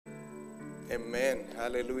Amen.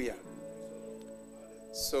 Hallelujah.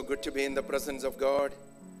 So good to be in the presence of God.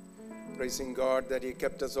 Praising God that He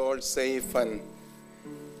kept us all safe and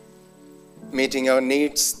meeting our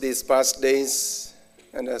needs these past days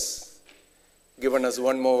and has given us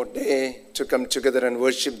one more day to come together and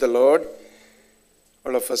worship the Lord.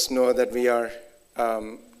 All of us know that we are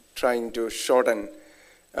trying to shorten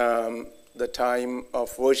the time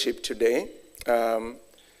of worship today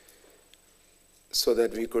so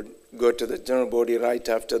that we could go to the general body right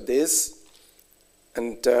after this.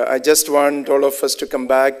 And I just want all of us to come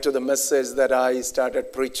back to the message that I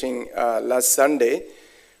started preaching last Sunday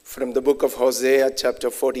from the book of Hosea, chapter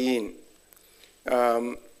 14.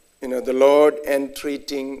 The Lord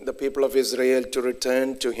entreating the people of Israel to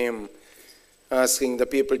return to Him, asking the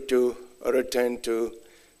people to return to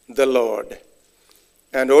the Lord.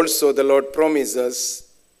 And also the Lord promises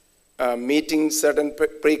meeting certain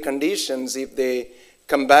preconditions if they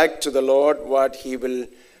come back to the Lord, what He will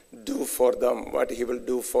do for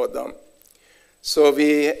them, So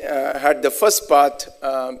we had the first part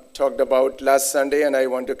talked about last Sunday, and I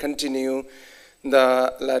want to continue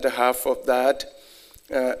the latter half of that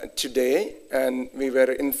today. And we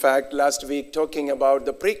were, in fact, last week talking about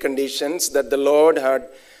the preconditions that the Lord had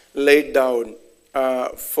laid down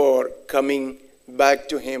for coming back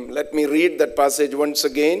to Him. Let me read that passage once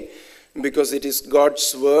again, because it is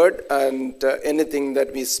God's word, and anything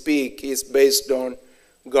that we speak is based on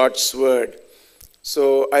God's word.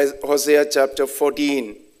 So Hosea chapter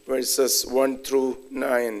 14, verses 1 through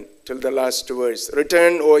 9, till the last verse.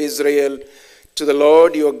 Return, O Israel, to the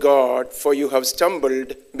Lord your God, for you have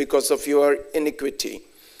stumbled because of your iniquity.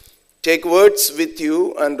 Take words with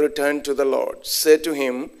you and return to the Lord. Say to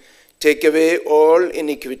Him, take away all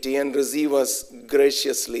iniquity and receive us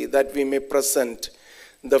graciously, that we may present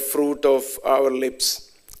the fruit of our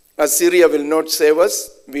lips. Assyria will not save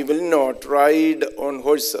us. We will not ride on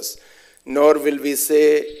horses, nor will we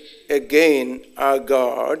say again, our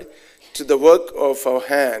God, to the work of our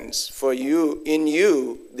hands. For in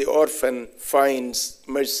you, the orphan finds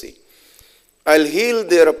mercy. I'll heal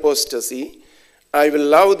their apostasy. I will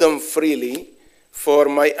love them freely, for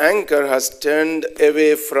my anger has turned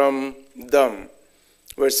away from them.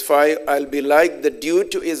 Verse 5, I'll be like the dew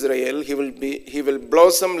to Israel. He will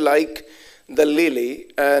blossom like the lily,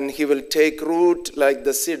 and he will take root like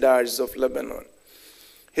the cedars of Lebanon.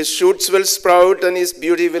 His shoots will sprout, and his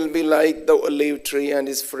beauty will be like the olive tree, and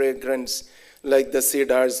his fragrance like the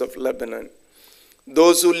cedars of Lebanon.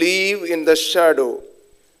 Those who live in the shadow,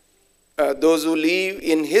 those who live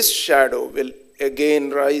in his shadow will again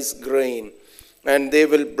rise grain, and they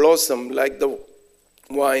will blossom like the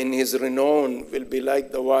wine. His renown will be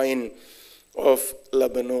like the wine of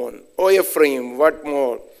Lebanon. O Ephraim, what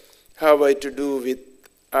more have I to do with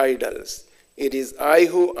idols? It is I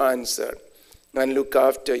who answer and look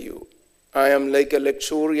after you. I am like a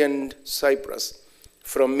luxuriant cypress.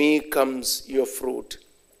 From me comes your fruit.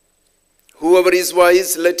 Whoever is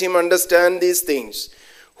wise, let him understand these things.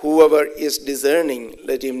 Whoever is discerning,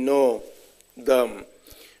 let him know them.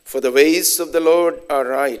 For the ways of the Lord are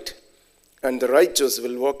right, and the righteous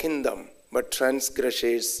will walk in them, but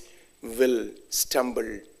transgressors will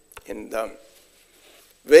stumble in them.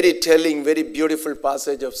 Very telling, very beautiful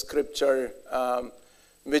passage of scripture,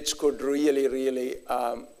 which could really,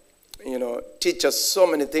 teach us so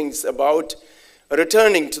many things about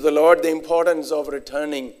returning to the Lord, the importance of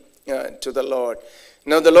returning to the Lord.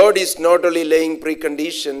 Now, the Lord is not only laying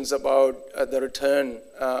preconditions about the return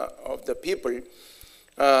of the people.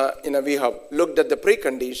 We have looked at the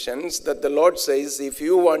preconditions that the Lord says, if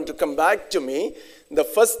you want to come back to me, the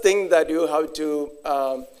first thing that you have to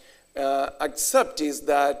accept is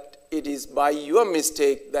that it is by your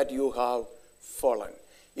mistake that you have fallen.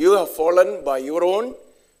 You have fallen by your own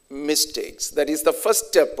mistakes. That is the first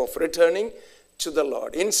step of returning to the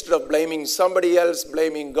Lord. Instead of blaming somebody else,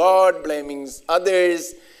 blaming God, blaming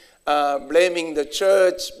others, blaming the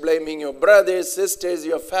church, blaming your brothers, sisters,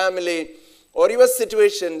 your family, or your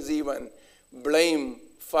situations even,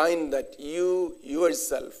 find that you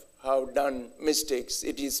yourself have done mistakes.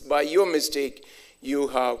 It is by your mistake you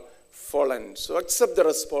have fallen. So accept the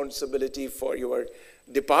responsibility for your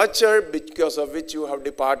departure, because of which you have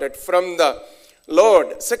departed from the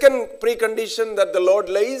Lord. Second precondition that the Lord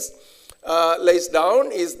lays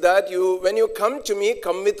down is that when you come to me,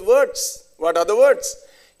 come with words. What are the words?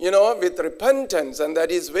 With repentance, and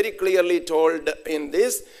that is very clearly told in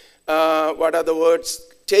this. What are the words?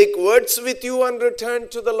 Take words with you and return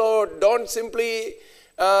to the Lord. Don't simply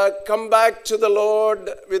come back to the Lord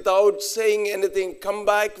without saying anything. Come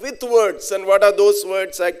back with words. And what are those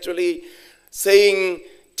words actually? Saying,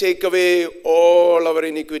 take away all our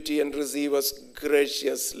iniquity and receive us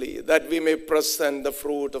graciously, that we may present the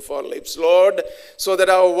fruit of our lips, Lord, so that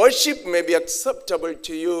our worship may be acceptable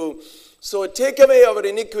to you. So take away our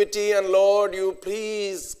iniquity, and Lord, you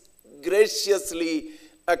please graciously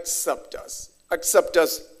accept us. Accept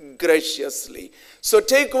us graciously. So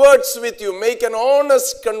take words with you. Make an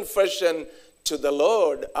honest confession to the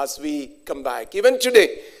Lord as we come back. Even today,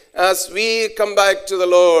 as we come back to the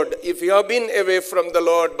Lord, if you have been away from the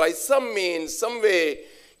Lord by some means, some way,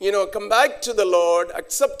 come back to the Lord,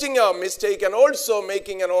 accepting our mistake and also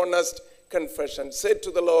making an honest confession. Say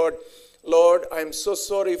to the Lord, Lord, I am so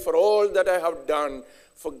sorry for all that I have done.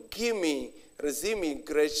 Forgive me, receive me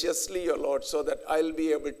graciously, O Lord, so that I'll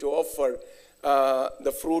be able to offer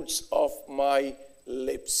the fruits of my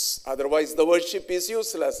lips. Otherwise, the worship is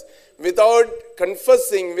useless. Without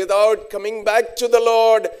confessing, without coming back to the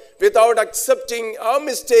Lord, without accepting our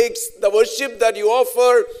mistakes, the worship that you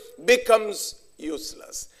offer becomes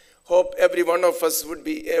useless. Hope every one of us would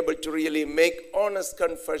be able to really make honest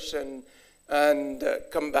confession and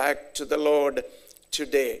come back to the Lord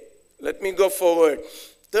today. Let me go forward.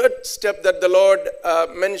 Third step that the Lord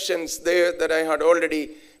mentions there that I had already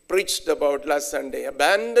preached about last Sunday.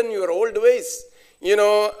 Abandon your old ways.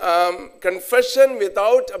 Confession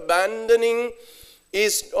without abandoning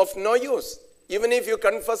is of no use. Even if you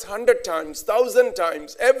confess 100 times, 1,000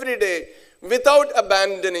 times, every day, without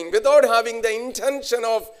abandoning, without having the intention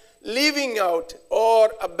of leaving out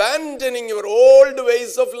or abandoning your old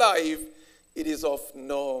ways of life, it is of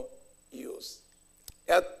no use.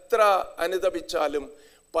 എത്ര അനുതപിച്ചാലും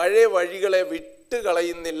പഴയ വഴികളെ വിട്ട്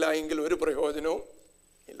കളയുന്നില്ല എങ്കിൽ ഒരു പ്രയോജനവും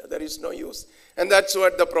ഇല്ല. There is no use. And that's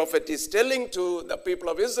what the prophet is telling to the people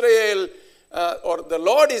of Israel, or the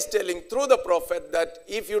Lord is telling through the prophet, that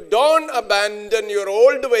if you don't abandon your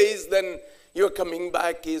old ways, then your coming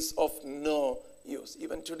back is of no use.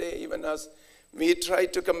 Even today, even as we try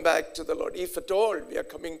to come back to the Lord, if at all we are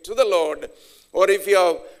coming to the Lord, or if you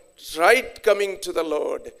are right coming to the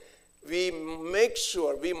Lord, we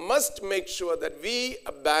must make sure that we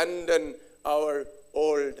abandon our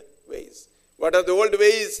old ways. What are the old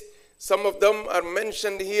ways? Some of them are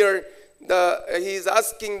mentioned here. He is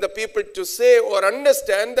asking the people to say or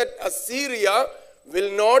understand that Assyria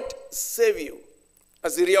will not save you.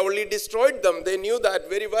 Assyria only destroyed them. They knew that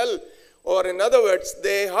very well. Or in other words,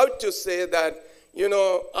 they have to say that,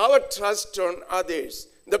 our trust on others,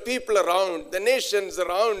 the people around, the nations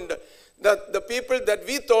around, that the people that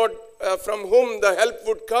we thought from whom the help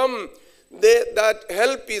would come, that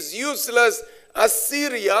help is useless.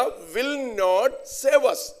 Assyria will not save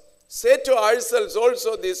us. Say to ourselves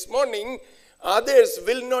also this morning, others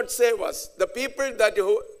will not save us. The people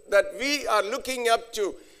that we are looking up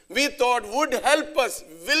to, we thought would help us,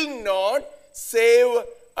 will not save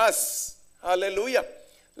us. Hallelujah.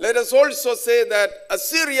 Let us also say that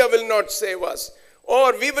Assyria will not save us. Or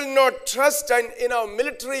we will not trust in our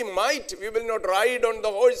military might. We will not ride on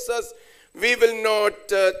the horses. We will not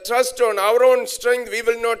trust on our own strength. We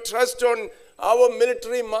will not trust on our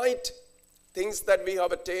military might. Things that we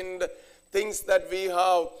have attained, things that we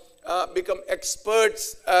have become experts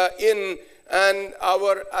in, and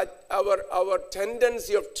our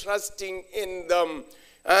tendency of trusting in them,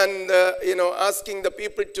 and asking the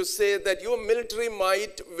people to say that your military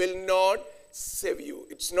might will not save you.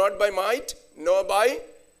 It's not by might, nor by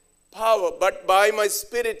power, but by my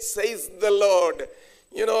spirit, says the Lord.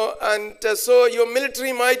 So your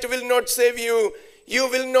military might will not save you. You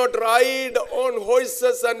will not ride on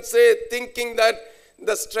horses and thinking that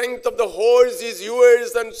the strength of the horse is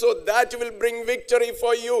yours, and so that will bring victory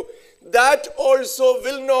for you. That also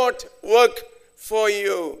will not work for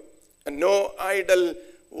you. And no idol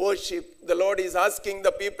worship. The Lord is asking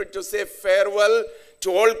the people to say farewell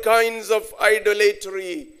to all kinds of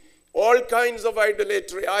idolatry. All kinds of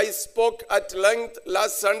idolatry. I spoke at length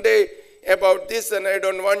last Sunday about this, and I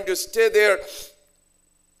don't want to stay there.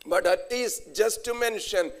 But at least just to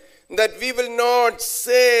mention that we will not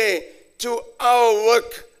say to our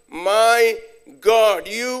work, my God,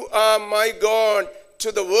 you are my God,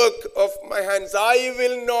 to the work of my hands. I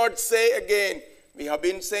will not say again. We have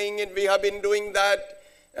been saying it. We have been doing that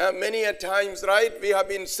many a times, right? We have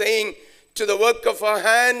been saying to the work of our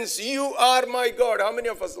hands, you are my God. How many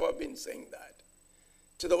of us have been saying that?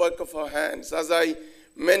 To the work of our hands. As I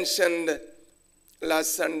mentioned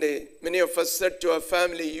last Sunday, many of us said to our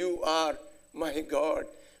family, you are my God.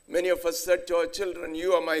 Many of us said to our children,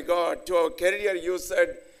 you are my God. To our career,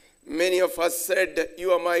 many of us said,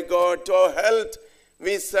 you are my God. To our health,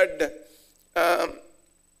 we said,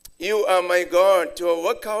 you are my God. To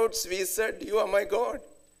our workouts, we said, you are my God.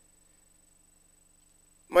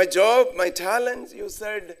 my job, my talents. You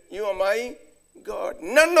said, you are my God.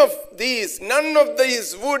 None of these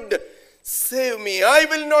would save me. I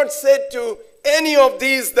will not say to any of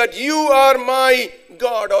these that you are my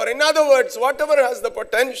God. Or in other words, whatever has the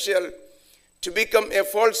potential to become a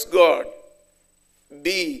false God,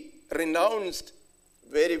 be renounced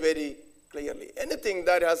very, very clearly. Anything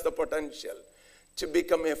that has the potential to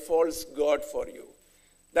become a false God for you,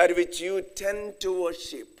 that which you tend to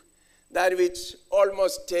worship, that which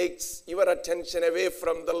almost takes your attention away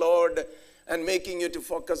from the Lord and making you to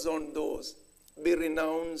focus on those, be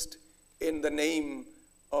renounced in the name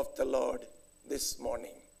of the Lord this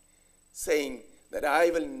morning, saying that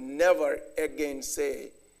I will never again say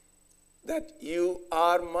that you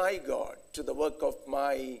are my God to the work of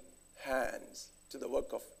my hands, to the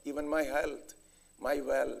work of even my health, my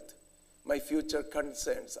wealth, my future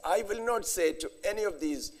concerns. I will not say to any of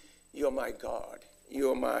these, you are my God,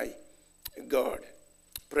 you are my God.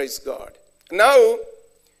 Praise God. Now,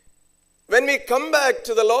 when we come back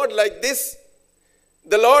to the Lord like this,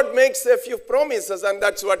 the Lord makes a few promises, and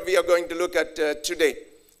that's what we are going to look at today,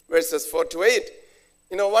 verses 4 to 8.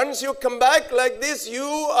 You know, once you come back like this, you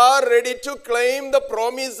are ready to claim the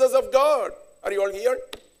promises of God. Are you all here?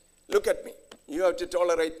 Look at me. You have to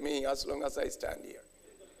tolerate me as long as I stand here.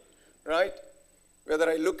 Right? Whether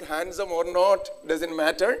I look handsome or not doesn't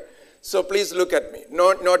matter. So please look at me.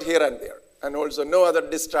 Not here and there. And also no other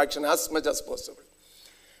distraction as much as possible.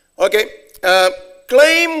 Okay.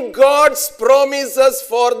 Claim God's promises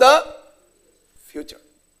for the future.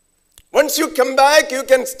 Once you come back, you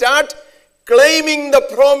can start claiming the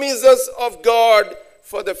promises of God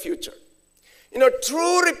for the future. You know,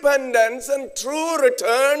 true repentance and true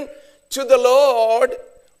return to the Lord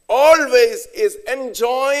always is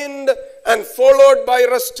enjoined and followed by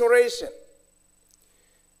restoration.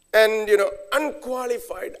 And, you know,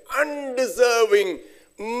 unqualified, undeserving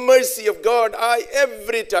mercy of God.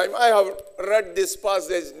 Every time, I have read this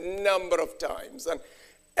passage number of times. And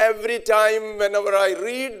every time whenever I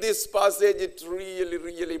read this passage, it really,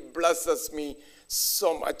 really blesses me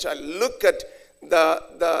so much. I look at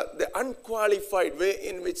the unqualified way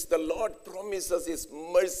in which the Lord promises His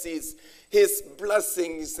mercies, His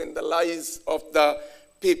blessings in the lives of the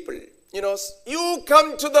people. You know, you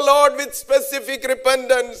come to the Lord with specific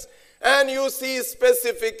repentance and you see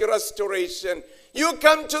specific restoration. You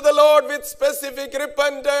come to the Lord with specific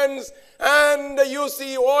repentance and you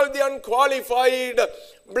see all the unqualified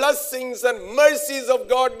blessings and mercies of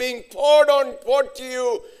God being poured to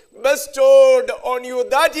you, bestowed on you.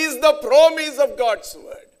 That is the promise of God's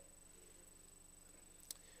word.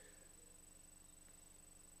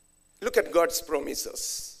 Look at God's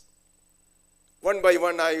promises. One by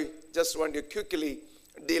one, I just want to quickly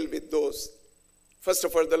deal with those. First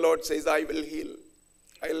of all, the Lord says, I will heal.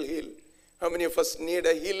 I will heal. How many of us need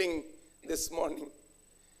a healing this morning?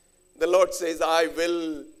 The Lord says, I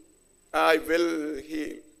will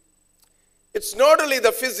heal. It's not only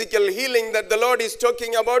the physical healing that the Lord is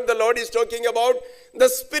talking about. The Lord is talking about the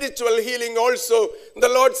spiritual healing also. The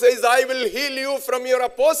Lord says, I will heal you from your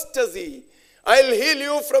apostasy. I'll heal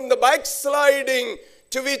you from the backsliding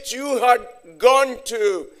to which you had gone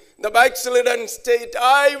to. The backslidden state,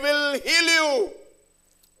 I will heal you.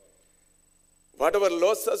 Whatever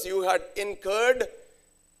losses you had incurred,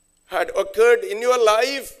 had occurred in your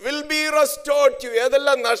life, will be restored to you.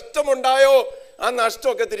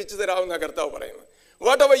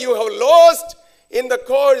 Whatever you have lost in the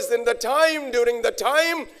course, in the time, during the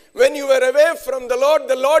time when you were away from the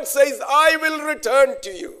Lord says, I will return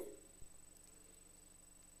to you.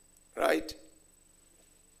 Right?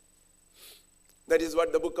 That is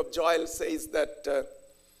what the book of Joel says, that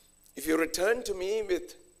if you return to me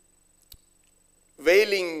with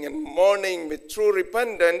wailing and mourning, with true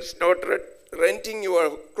repentance, not renting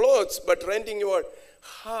your clothes, but renting your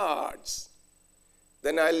hearts,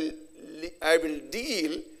 then I will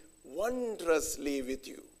deal wondrously with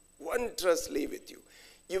you. Wondrously with you.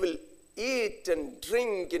 You will eat and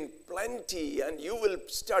drink in plenty, and you will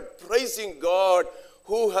start praising God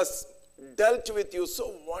who has dealt with you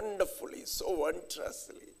so wonderfully, so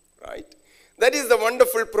wondrously, right? That is the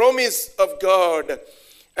wonderful promise of God.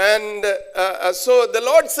 And so the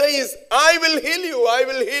Lord says, I will heal you. I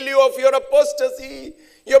will heal you of your apostasy,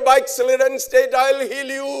 your backslidden state. I'll heal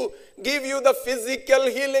you, give you the physical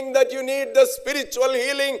healing that you need, the spiritual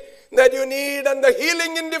healing that you need, and the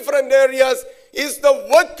healing in different areas is the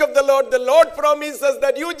work of the Lord. The Lord promises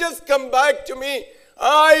that you just come back to me.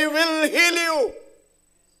 I will heal you.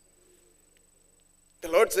 The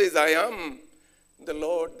Lord says, I am the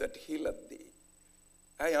Lord that healeth thee.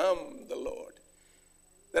 I am the Lord.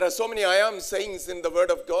 There are so many I am sayings in the word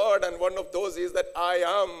of God, and one of those is that I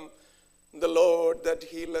am the Lord that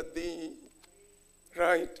healeth thee.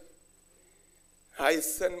 Right? I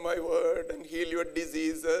send my word and heal your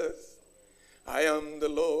diseases. I am the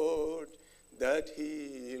Lord that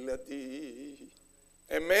healeth thee.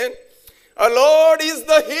 Amen. Our Lord is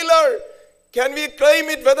the healer. Can we claim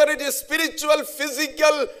it, whether it is spiritual,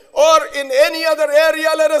 physical, or in any other area?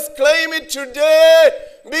 Let us claim it today,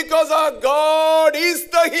 because our God is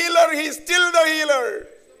the healer. He is still the healer.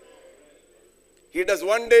 He does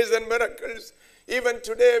wonders and miracles. Even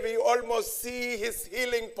today, we almost see his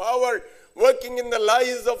healing power working in the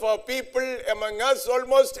lives of our people, among us,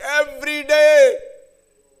 almost every day.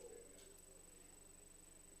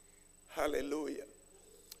 Hallelujah.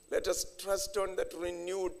 Let us trust on that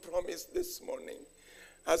renewed promise this morning.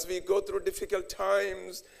 As we go through difficult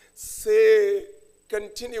times, say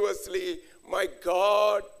continuously, my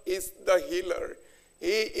God is the healer. He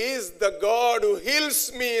is the God who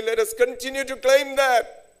heals me. Let us continue to claim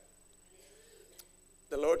that.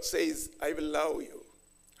 The Lord says, I will love you.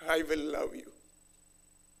 I will love you.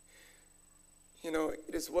 You know,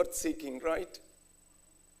 it is worth seeking, right?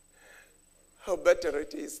 How better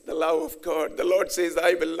it is, the love of God. The Lord says,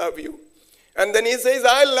 I will love you. And then he says,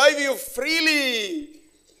 I love you freely.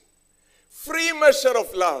 Free measure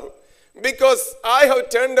of love. Because I have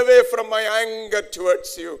turned away from my anger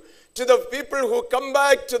towards you. To the people who come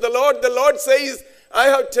back to the Lord says, I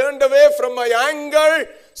have turned away from my anger,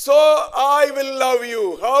 so I will love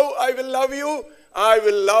you. How I will love you? I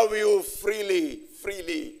will love you freely.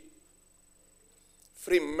 Freely.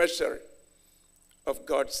 Free measure of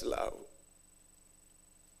God's love.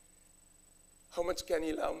 How much can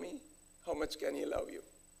he love me? How much can he love you?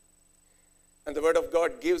 And the word of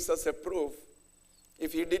God gives us a proof.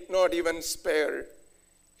 If he did not even spare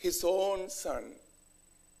his own son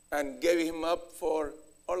and gave him up for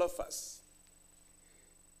all of us,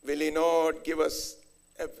 will he not give us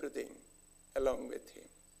everything along with him?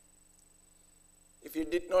 If he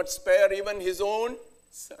did not spare even his own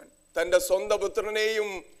son, തൻ്റെ സ്വന്തം പുത്രനെയും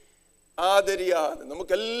ആദരിയാതെ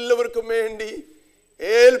നമുക്കെല്ലാവർക്കും വേണ്ടി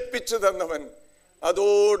ഏൽപ്പിച്ചു തന്നവൻ,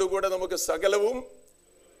 അതോടുകൂടെ നമുക്ക് സകലവും.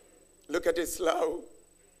 Look at his love.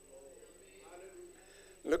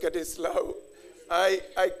 Look at his love.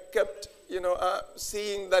 I kept,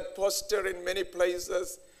 seeing that poster in many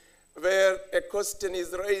places where a question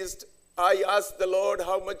is raised. I asked the Lord,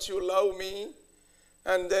 how much you love me?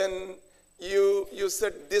 And then you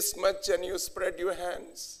said this much, and you spread your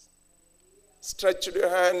hands. Stretched your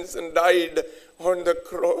hands and died on the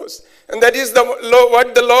cross. And that is what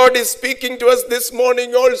the Lord is speaking to us this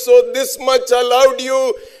morning also. This much I loved you.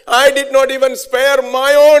 I did not even spare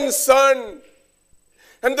my own son.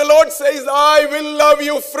 And the Lord says, I will love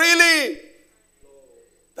you freely.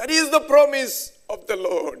 That is the promise of the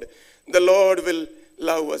Lord. The Lord will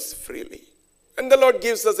love us freely. And the Lord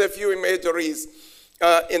gives us a few imageries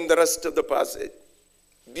in the rest of the passage.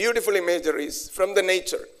 Beautiful imageries from the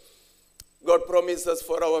nature. God promises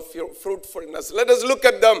for our fruitfulness. Let us look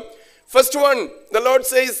at them. First one, the Lord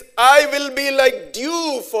says, I will be like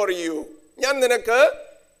dew for you.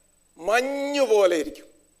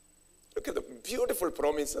 Look at the beautiful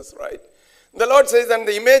promises, right? The Lord says, and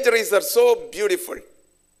the imageries are so beautiful.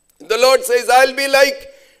 The Lord says, I'll be like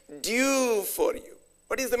dew for you.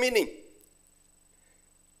 What is the meaning?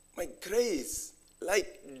 My grace, like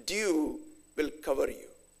dew, will cover you.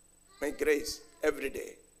 My grace, every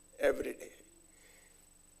day. Every day.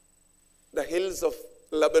 The hills of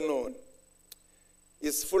Lebanon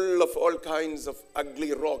is full of all kinds of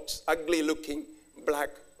ugly rocks, ugly looking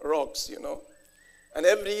black rocks, And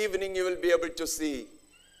every evening you will be able to see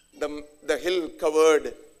the hill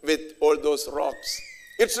covered with all those rocks.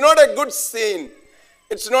 It's not a good scene.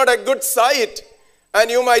 It's not a good sight.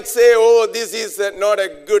 And you might say, oh, this is not a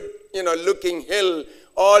good, looking hill.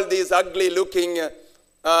 All these ugly looking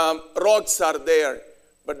rocks are there.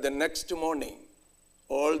 But the next morning,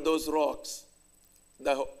 all those rocks,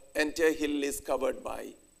 the entire hill is covered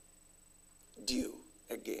by dew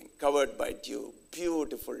again. Covered by dew.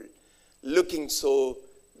 Beautiful. Looking so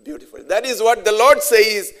beautiful. That is what the Lord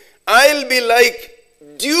says. I'll be like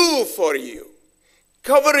dew for you.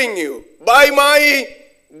 Covering you by my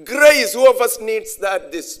grace. Who of us needs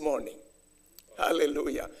that this morning?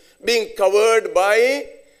 Hallelujah. Being covered by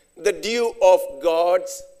the dew of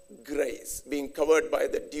God's grace, being covered by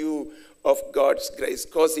the dew of God's grace,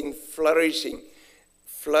 causing flourishing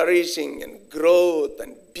and growth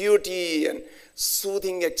and beauty and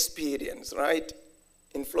soothing experience, right?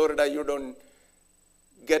 In Florida, you don't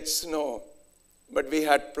get snow, but we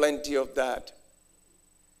had plenty of that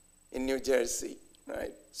in New Jersey,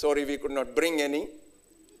 right? Sorry, we could not bring any,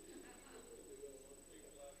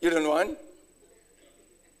 You don't want?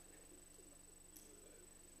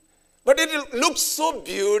 But it looks so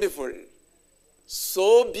beautiful.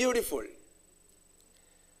 So beautiful.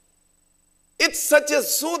 It's such a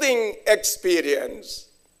soothing experience.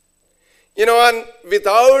 You know, and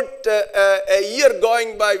without a year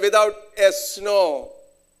going by without a snow,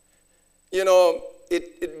 you know,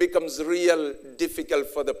 it becomes real difficult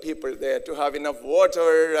for the people there to have enough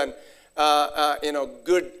water and, you know,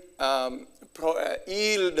 good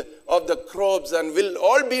yield of the crops, and will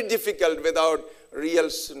all be difficult without real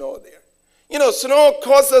snow there. You know, snow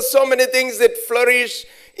causes so many things. It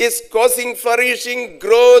is causing flourishing,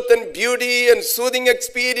 growth and beauty and soothing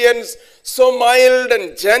experience. So mild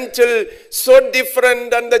and gentle, so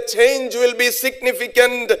different, and the change will be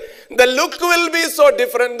significant. The look will be so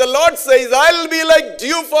different. The Lord says, I'll be like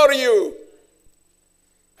dew for you.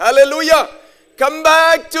 Hallelujah. Come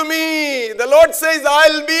back to me. The Lord says,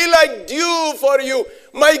 I'll be like dew for you.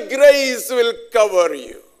 My grace will cover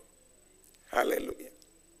you. Hallelujah.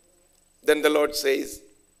 Then the Lord says,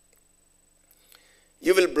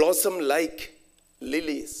 you will blossom like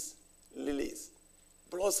lilies. Lilies.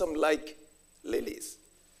 Blossom like lilies.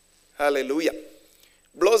 Hallelujah.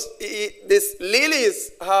 These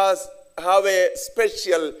lilies have a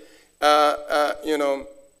special, you know,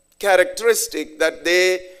 characteristic that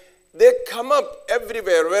they come up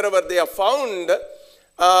everywhere, wherever they are found.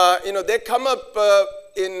 You know, they come up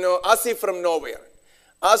as if from nowhere.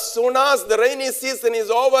 As soon as the rainy season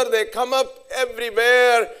is over, they come up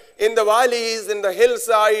everywhere in the valleys, in the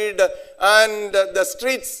hillside, and the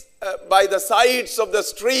streets, by the sides of the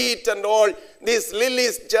street and all. These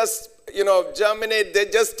lilies just, you know, germinate. They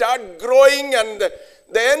just start growing, and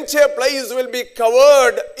the entire place will be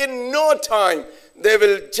covered in no time. They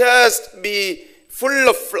will just be full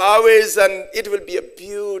of flowers, and it will be a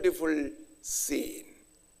beautiful scene.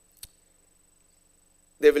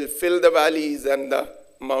 They will fill the valleys and the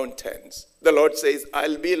mountains. The Lord says,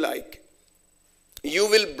 I'll be like. You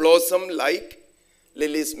will blossom like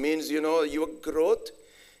lilies. Means, you know, your growth,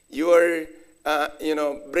 your, you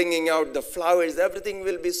know, bringing out the flowers, everything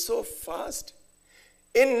will be so fast.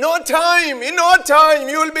 In no time,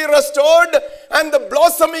 you will be restored, and the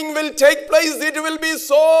blossoming will take place. It will be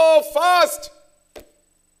so fast.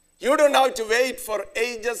 You don't have to wait for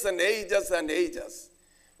ages and ages and ages,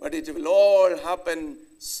 but it will all happen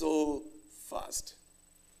so fast.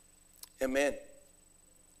 Amen.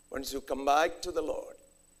 Once you come back to the Lord,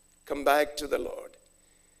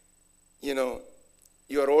 you know,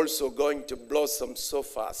 you are also going to blossom so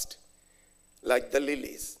fast like the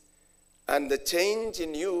lilies. And the change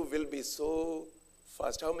in you will be so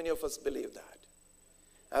fast. How many of us believe that?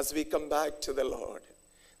 As we come back to the Lord,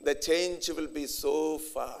 the change will be so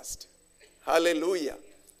fast. Hallelujah.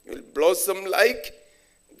 You will blossom like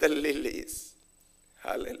the lilies.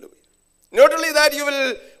 Hallelujah. Not only that, you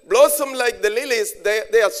will blossom like the lilies.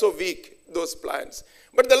 They are so weak, those plants.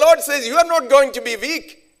 But the Lord says, you are not going to be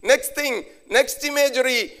weak. Next thing, next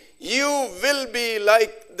imagery, you will be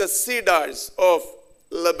like the cedars of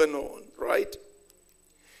Lebanon, right?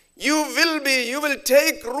 You will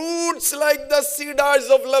take roots like the cedars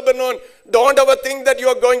of Lebanon. Don't ever think that you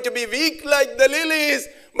are going to be weak like the lilies,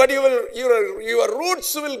 but your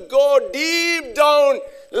roots will go deep down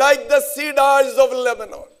like the cedars of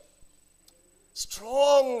Lebanon.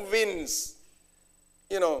 Strong winds,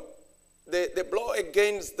 you know, they blow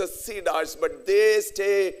against the cedars, but they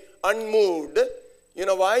stay unmoved. You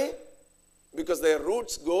know why? Because their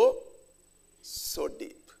roots go so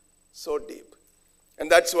deep, so deep. And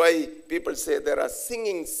that's why people say there are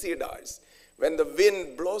singing cedars. When the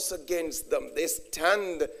wind blows against them, they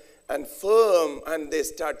stand and firm and they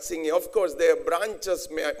start singing. Of course, their branches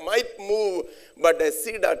might move, but a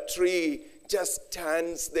cedar tree just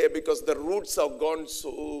stands there because the roots have gone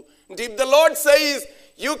so deep. The Lord says,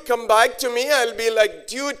 you come back to me, I'll be like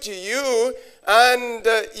dew to you, and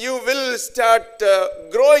you will start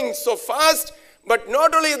growing so fast. But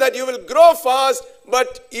not only that you will grow fast,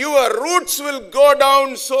 but your roots will go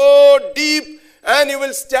down so deep and you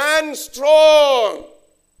will stand strong.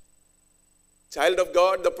 Child of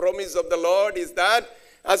God, the promise of the Lord is that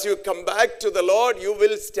as you come back to the Lord, you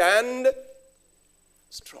will stand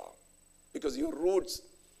strong. Because your roots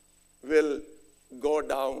will go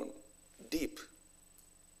down deep.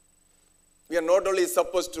 We are not only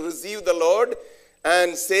supposed to receive the Lord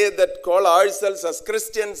and say that, call ourselves as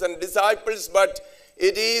Christians and disciples, but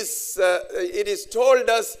it is told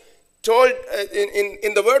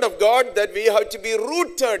in the Word of God that we have to be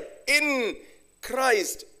rooted in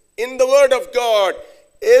Christ, in the Word of God.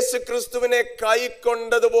 യേശു ക്രിസ്തുവിനെ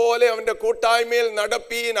കൈക്കൊണ്ടതുപോലെ അവന്റെ കൂട്ടായ്മയിൽ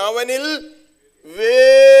നടപ്പീൻ, അവനിൽ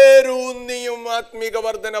വേരൂന്നിയും ആത്മീക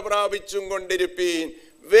വർധന പ്രാപിച്ചും കൊണ്ടിരിപ്പീൻ.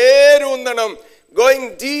 വേരൂന്നണം.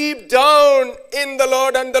 Going deep down in the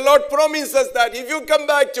Lord. And the Lord promises that if you come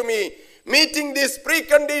back to me, meeting these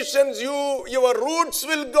preconditions, your roots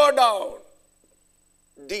will go down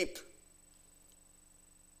deep.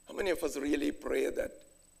 How many of us really pray that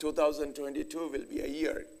 2022 will be a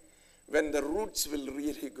year when the roots will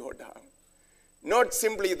really go down? Not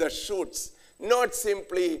simply the shoots, not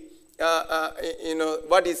simply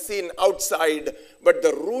what is seen outside, but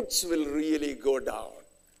the roots will really go down.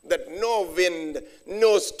 That no wind,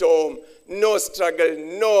 no storm, no struggle,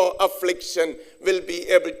 no affliction will be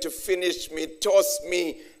able to finish me, toss me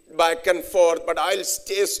back and forth, but I'll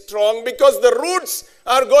stay strong because the roots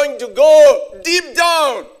are going to go deep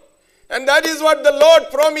down. And that is what the Lord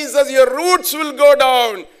promises. Your roots will go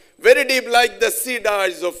down very deep like the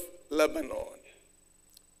cedars of Lebanon.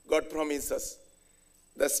 God promises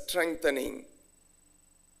the strengthening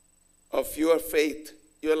of your faith,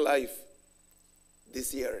 your life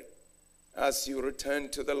this year as you return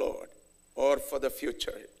to the Lord or for the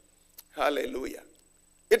future. Hallelujah.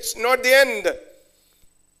 It's not the end.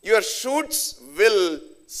 Your shoots will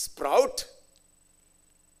sprout.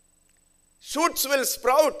 Shoots will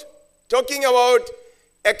sprout. Talking about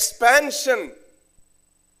expansion.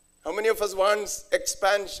 How many of us wants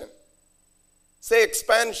expansion? Say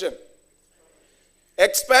expansion.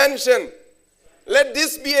 Expansion. Let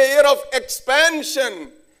this be a year of expansion.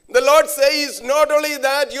 The Lord says not only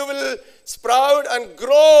that you will sprout and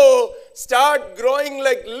grow, start growing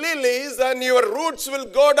like lilies and your roots will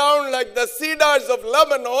go down like the cedars of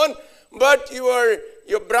Lebanon, but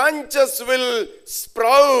your branches will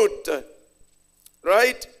sprout.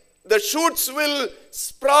 Right? The shoots will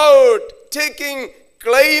sprout,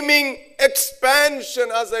 claiming expansion.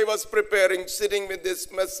 As I was preparing, sitting with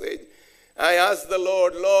this message, I asked the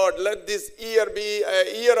Lord, let this year be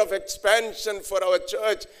a year of expansion for our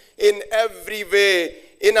church in every way,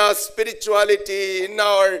 in our spirituality, in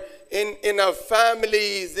our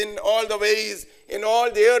families, in all the ways, in all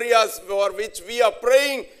the areas for which we are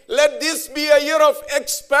praying. Let this be a year of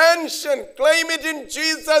expansion. Claim it in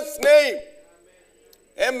Jesus' name.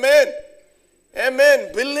 Amen.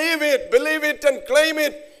 Amen. Believe it and claim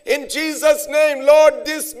it in Jesus' name. Lord,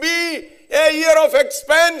 this be a year of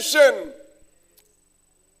expansion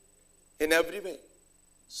in every way,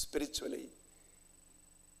 spiritually,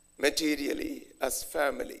 materially, as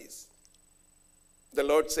families. The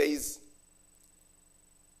Lord says,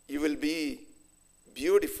 you will be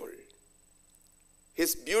beautiful.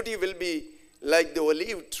 His beauty will be like the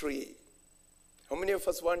olive tree. How many of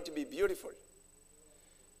us want to be beautiful?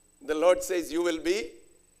 The Lord says you will be.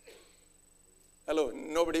 Hello,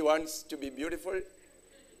 nobody wants to be beautiful.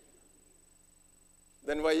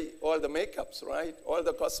 Then why all the makeups, right? All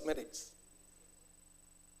the cosmetics.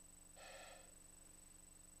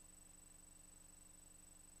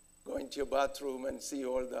 Go into your bathroom and see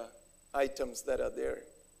all the items that are there.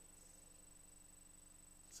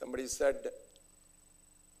 Somebody said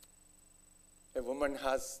a woman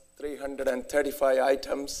has 335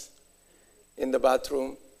 items in the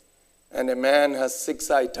bathroom, and a man has 6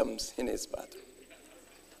 items in his bathroom.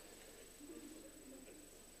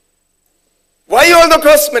 Why all the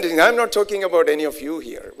cosmetics? I'm not talking about any of you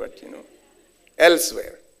here, but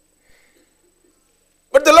elsewhere.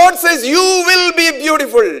 But the Lord says, you will be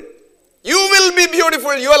beautiful. You will be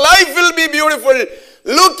beautiful. Your life will be beautiful.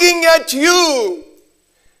 Looking at you,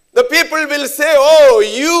 the people will say, oh,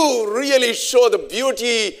 you really show the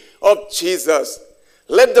beauty of Jesus.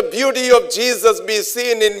 Let the beauty of Jesus be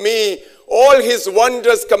seen in me. All his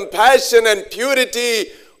wondrous compassion and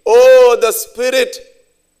purity. Oh, the Spirit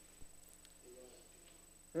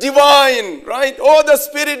divine, right? Oh, the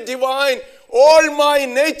Spirit divine. All my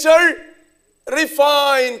nature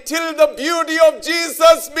refined till the beauty of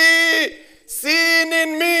Jesus be seen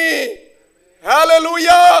in me.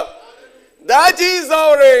 Hallelujah. That is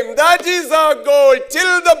our aim. That is our goal.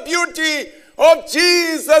 Till the beauty of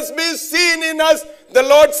Jesus be seen in us, the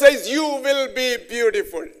Lord says, you will be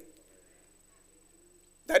beautiful.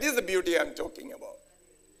 That is the beauty I'm talking about.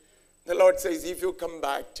 The Lord says, if you come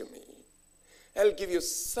back to me, I'll give you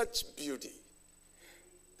such beauty.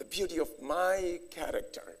 The beauty of my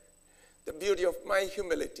character. The beauty of my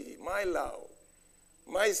humility, my love,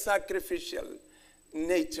 my sacrificial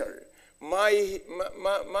nature, my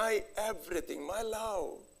everything, my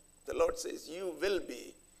love. The Lord says, you will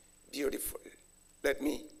be beautiful. Let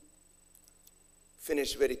me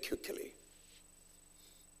finish very quickly.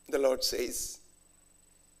 The Lord says,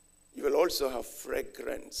 you will also have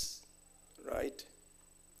fragrance, right?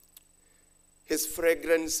 His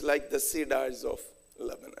fragrance like the cedars of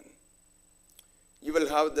Lebanon. You will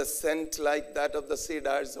have the scent like that of the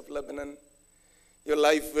cedars of Lebanon. Your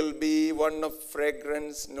life will be one of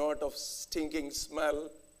fragrance, not of stinking smell.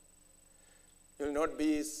 You will not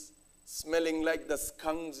be smelling like the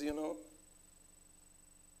skunks,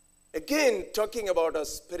 Again, talking about a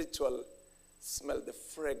spiritual smell, the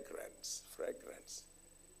fragrance.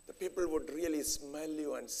 The people would really smell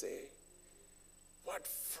you and say, what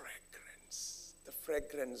fragrance? The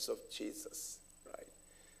fragrance of Jesus, right?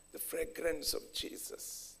 The fragrance of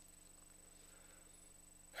Jesus.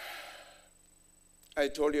 I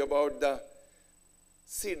told you about the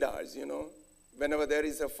cedars, Whenever there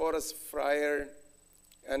is a forest fire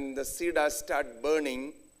and the cedars start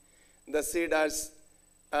burning, the cedars,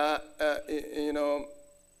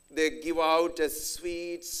 they give out a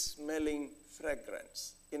sweet smelling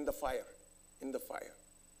fragrance in the fire.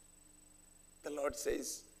 The Lord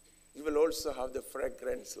says, you will also have the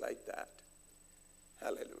fragrance like that.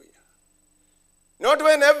 Hallelujah. Not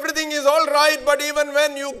when everything is all right, but even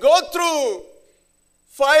when you go through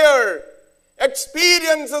fire,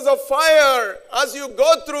 experiences of fire, as you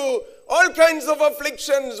go through all kinds of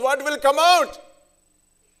afflictions, what will come out?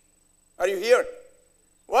 Are you here?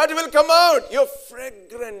 What will come out? Your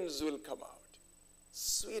fragrance will come out.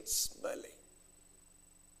 Sweet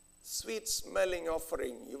smelling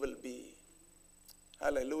offering you will be.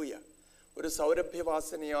 Hallelujah. ഒരു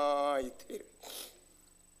സൗരഭ്യവാസനയായി തീരും.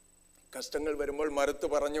 കഷ്ടങ്ങൾ വരുമ്പോൾ മറുത്തു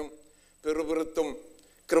പറഞ്ഞും പിറുപിറുത്തും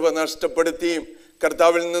കൃപ നഷ്ടപ്പെടുത്തിയും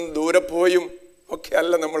കർത്താവിൽ നിന്ന് ദൂരെ പോയും ഒക്കെ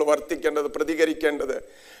അല്ല നമ്മൾ വർത്തിക്കേണ്ടത്, പ്രതികരിക്കേണ്ടത്.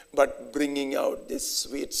 But bringing out this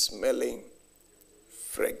sweet smelling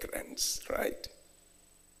fragrance, right?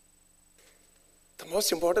 The most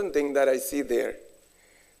important thing that I see there,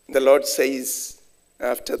 the Lord says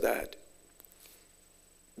after that,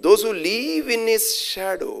 those who live in his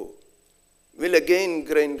shadow will again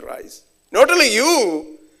rise. Not only you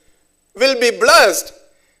will be blessed,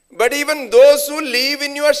 but even those who live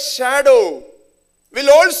in your shadow will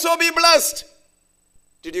also be blessed.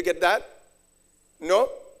 Did you get that? No?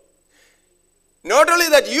 Not only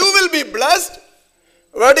that you will be blessed,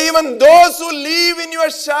 but even those who live in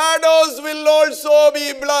your shadows will also be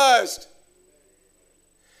blessed.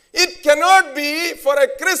 It cannot be for a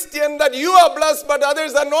Christian that you are blessed but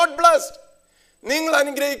others are not blessed. നിങ്ങൾ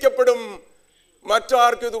അനുഗ്രഹിക്കപ്പെടും,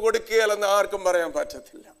 മറ്റാർക്കും ഇത് കൊടുക്കുകയില്ലെന്ന് ആർക്കും പറയാൻ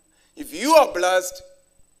പറ്റത്തില്ല. If you are blessed,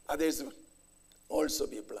 others will also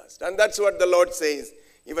be blessed. And that's what the Lord says.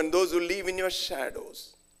 Even those who live in your shadows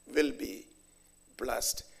will be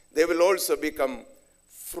blessed. They will also become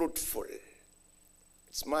fruitful.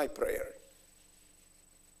 It's my prayer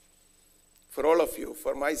for all of you,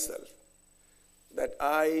 for myself, that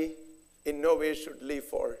I in no way should live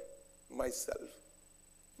for myself,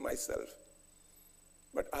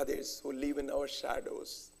 but others who live in our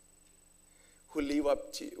shadows, who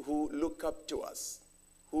look up to us,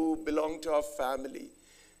 who belong to our family,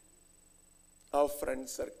 our friend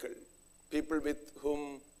circle, people with whom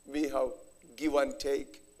we have give and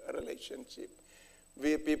take a relationship.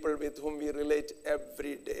 People with whom we relate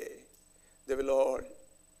every day, they will all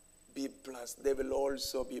be blessed. They will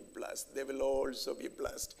also be blessed. They will also be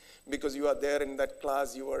blessed. Because you are there in that class,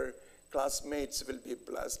 your classmates will be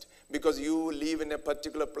blessed. Because you live in a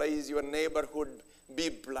particular place, your neighborhood be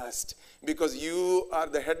blessed. Because you are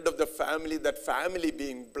the head of the family, that family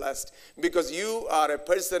being blessed. Because you are a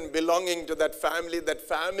person belonging to that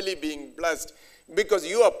family being blessed. Because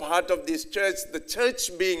you are part of this church, the church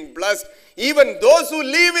being blessed. Even those who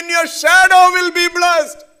live in your shadow will be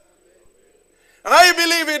blessed. I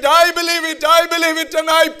believe it, and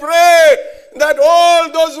I pray that all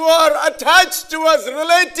those who are attached to us,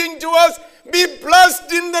 relating to us, be blessed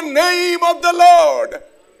in the name of the Lord.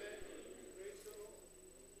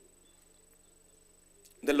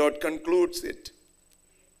 The Lord concludes it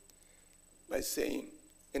by saying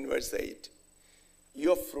in verse 8,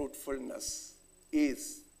 your fruitfulness is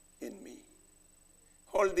in me.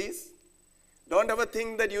 All this, don't ever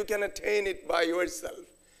think that you can attain it by yourself.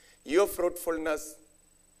 Your fruitfulness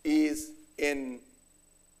is in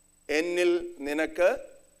എന്നിൽ നിനക്ക്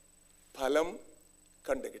ഫലം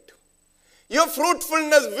കണ്ടുകിട്ടും. Your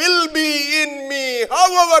fruitfulness will be in me.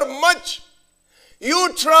 However much you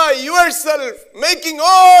try yourself, making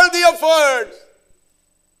all the efforts,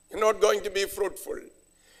 you're not going to be fruitful.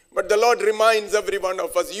 But the Lord reminds every one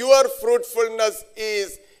of us, your fruitfulness is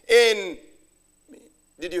in me.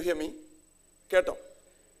 Did you hear me? Keto.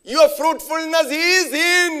 Your fruitfulness is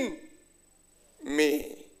in me.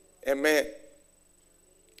 Amen.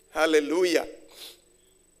 Hallelujah.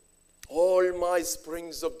 All my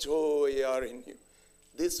springs of joy are in you.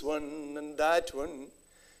 This one and that one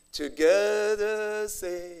together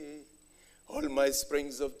say, all my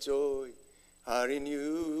springs of joy are in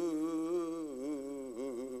you.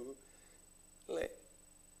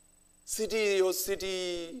 City, O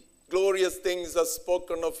city, glorious things are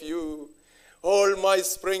spoken of you. All my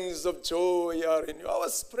springs of joy are in you. Our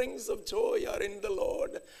springs of joy are in the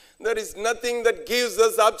Lord. There is nothing that gives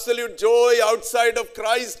us absolute joy outside of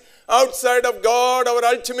Christ, outside of God. Our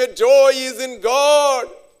ultimate joy is in God.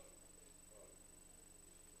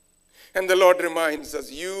 And the Lord reminds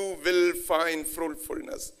us, you will find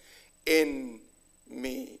fruitfulness in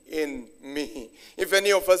me, in me. If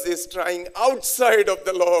any of us is trying outside of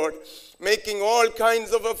the Lord, making all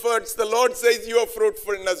kinds of efforts, the Lord says your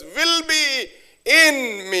fruitfulness will be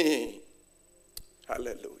in me.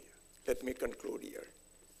 Hallelujah. Let me conclude here.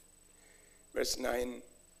 Verse 9.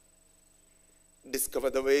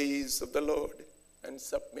 Discover the ways of the Lord and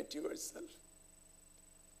submit yourself.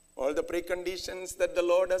 All the preconditions that the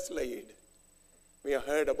Lord has laid, we have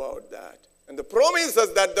heard about that. And the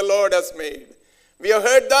promises that the Lord has made, we have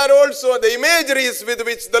heard that also. The imageries with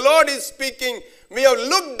which the Lord is speaking, we have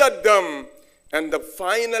looked at them. And the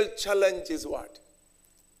final challenge is what?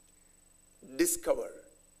 Discover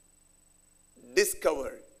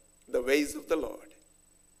the ways of the Lord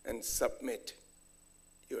and submit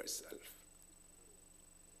yourself.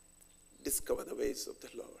 Discover the ways of the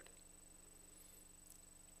Lord.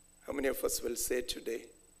 How many of us will say today,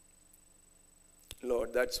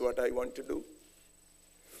 Lord, that's what I want to do?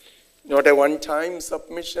 Not a one-time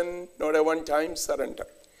submission, not a one-time surrender,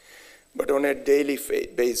 but on a daily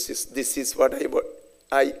basis. This is what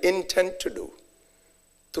I intend to do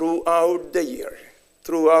throughout the year.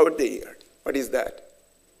 Throughout the year. What is that?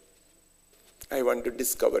 I want to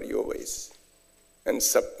discover your ways and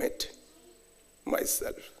submit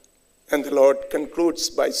myself. And the Lord concludes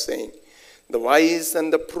by saying, the wise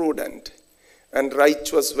and the prudent and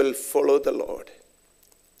righteous will follow the Lord.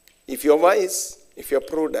 If you're wise, if you're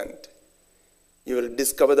prudent, you will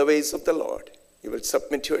discover the ways of the Lord. You will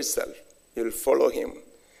submit yourself. You will follow him.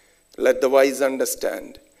 Let the wise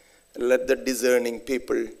understand. Let the discerning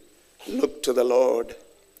people look to the Lord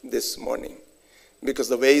this morning. Because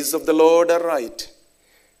the ways of the Lord are right,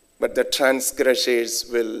 but the transgressors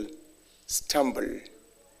will stumble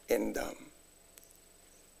in them.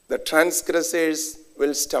 The transgressors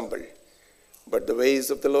will stumble, but the ways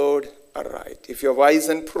of the Lord are right. If you're wise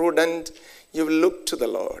and prudent, you will look to the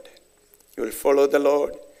Lord. You will follow the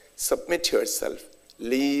Lord. Submit yourself.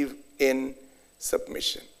 Live in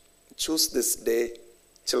submission. Choose this day,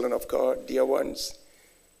 children of God, dear ones,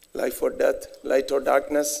 life or death, light or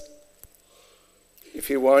darkness. If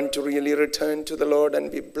you want to really return to the Lord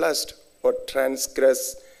and be blessed, or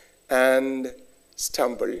transgress and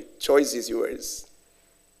stumble, choice is yours.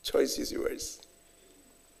 Choice is yours.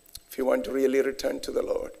 If you want to really return to the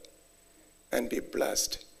Lord and be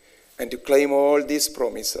blessed and to claim all these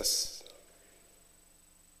promises,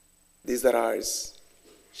 these are ours.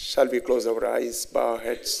 Shall we close our eyes, bow our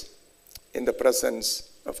heads in the presence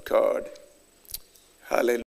of God? Hallelujah.